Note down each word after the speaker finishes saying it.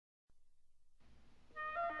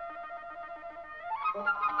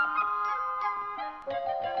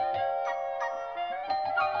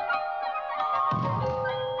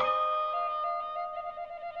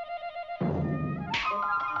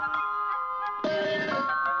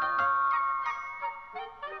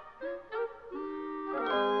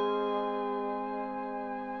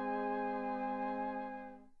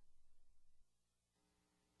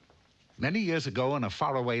Many years ago, in a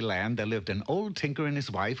faraway land, there lived an old tinker and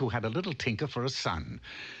his wife who had a little tinker for a son.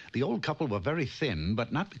 The old couple were very thin,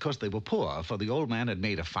 but not because they were poor, for the old man had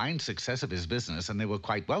made a fine success of his business and they were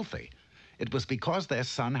quite wealthy. It was because their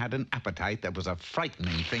son had an appetite that was a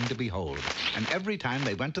frightening thing to behold. And every time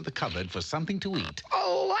they went to the cupboard for something to eat...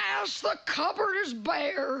 Alas, the cupboard is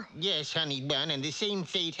bare. Yes, honey bun, and the same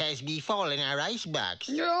fate has befallen our icebox.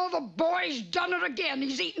 Oh, the boy's done it again.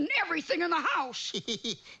 He's eaten everything in the house.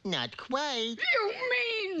 Not quite. You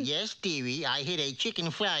mean? Yes, dearie, I hid a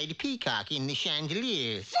chicken-fried peacock in the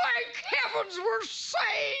chandelier. Thank heavens we're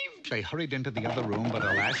saved. They hurried into the other room, but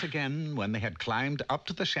alas again, when they had climbed up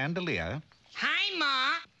to the chandelier... Hi,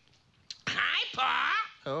 Ma. Hi, Pa.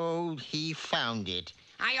 Oh, he found it.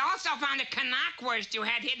 I also found a knackwurst you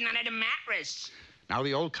had hidden under the mattress. Now,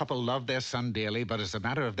 the old couple loved their son dearly, but as a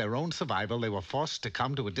matter of their own survival, they were forced to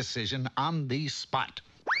come to a decision on the spot.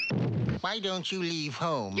 Why don't you leave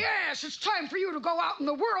home? Yes, it's time for you to go out in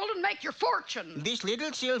the world and make your fortune. This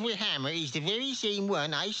little silver hammer is the very same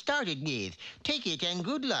one I started with. Take it and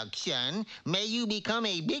good luck, son. May you become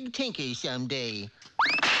a big tinker someday.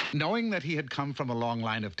 Knowing that he had come from a long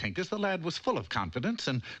line of tinkers, the lad was full of confidence,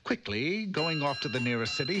 and quickly, going off to the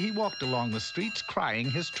nearest city, he walked along the streets crying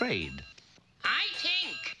his trade. I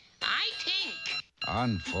tink. I tink.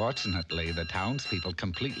 Unfortunately, the townspeople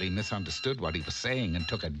completely misunderstood what he was saying and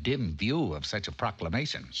took a dim view of such a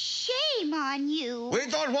proclamation. Shame on you. We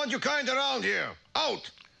don't want you kind around here. Out!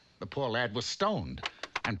 The poor lad was stoned,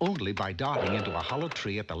 and only by darting into a hollow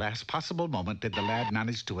tree at the last possible moment did the lad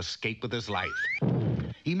manage to escape with his life.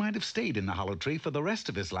 He might have stayed in the hollow tree for the rest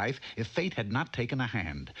of his life if fate had not taken a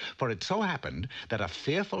hand. For it so happened that a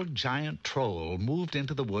fearful giant troll moved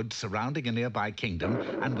into the woods surrounding a nearby kingdom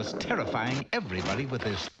and was terrifying everybody with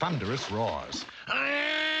his thunderous roars.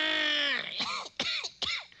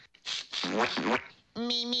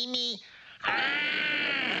 Me.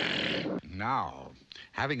 Now,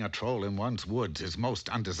 having a troll in one's woods is most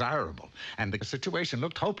undesirable, and the situation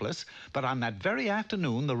looked hopeless, but on that very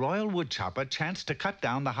afternoon, the royal woodchopper chanced to cut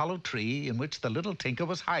down the hollow tree in which the little tinker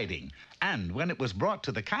was hiding. And when it was brought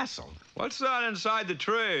to the castle... What's that inside the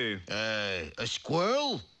tree? A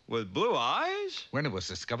squirrel? With blue eyes? When it was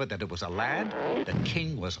discovered that it was a lad, the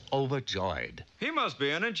king was overjoyed. He must be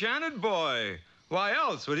an enchanted boy. Why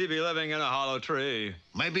else would he be living in a hollow tree?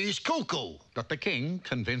 Maybe he's cuckoo. But the king,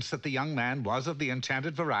 convinced that the young man was of the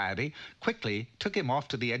enchanted variety, quickly took him off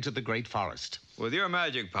to the edge of the great forest. With your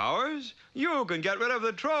magic powers, you can get rid of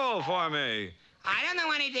the troll for me. I don't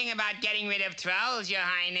know anything about getting rid of trolls, Your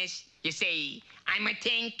Highness. You see, I'm a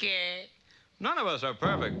tinker. None of us are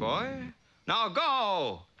perfect, boy. Now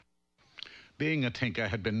go! Being a tinker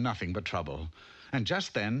had been nothing but trouble. And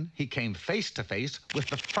just then, he came face to face with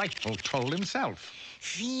the frightful troll himself.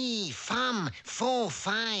 Fee, fum, fo,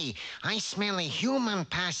 fi. I smell a human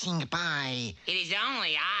passing by. It is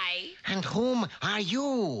only I. And whom are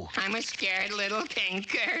you? I'm a scared little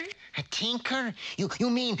tinker. A tinker? You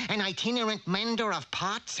mean an itinerant mender of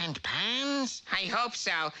pots and pans? I hope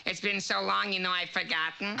so. It's been so long, you know, I've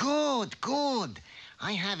forgotten. Good.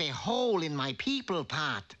 I have a hole in my people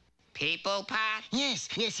pot. People pot? Yes,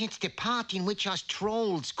 it's the pot in which us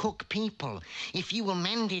trolls cook people. If you will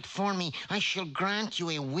mend it for me, I shall grant you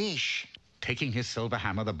a wish. Taking his silver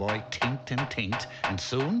hammer, the boy tinked and tinked, and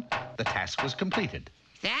soon the task was completed.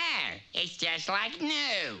 There, it's just like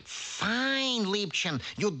new. Fine, Liebchen.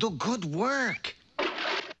 You do good work.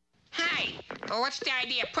 Hey, what's the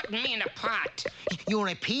idea of putting me in a pot? You're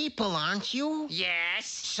a people, aren't you? Yes.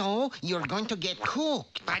 So you're going to get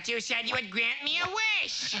cooked. But you said you would grant me a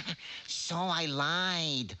wish. So I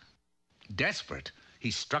lied. Desperate,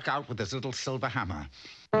 he struck out with his little silver hammer.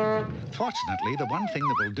 Fortunately, the one thing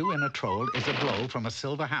that will do in a troll is a blow from a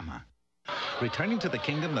silver hammer. Returning to the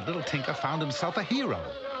kingdom, the little tinker found himself a hero.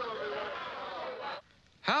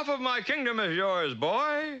 Half of my kingdom is yours,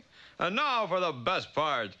 boy. And now for the best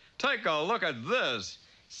part. Take a look at this.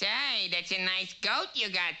 Say, that's a nice goat you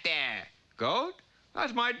got there. Goat?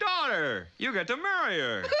 That's my daughter. You get to marry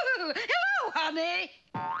her. Hello, honey.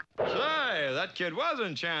 Say, that kid was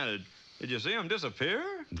enchanted. Did you see him disappear?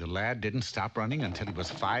 The lad didn't stop running until he was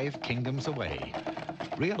 5 kingdoms away.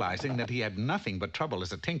 Realizing that he had nothing but trouble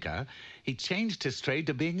as a tinker, he changed his trade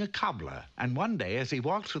to being a cobbler. And one day, as he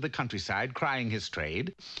walked through the countryside crying his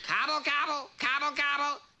trade, Cobble, cobble, cobble,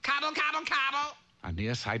 cobble, cobble, cobble, cobble. a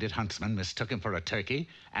near-sighted huntsman mistook him for a turkey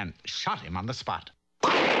and shot him on the spot.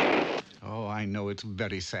 Oh, I know it's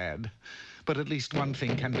very sad. But at least one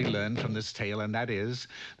thing can be learned from this tale, and that is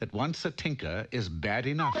that once a tinker is bad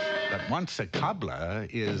enough, but once a cobbler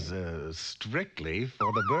is strictly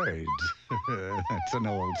for the birds. That's an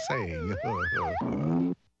old saying.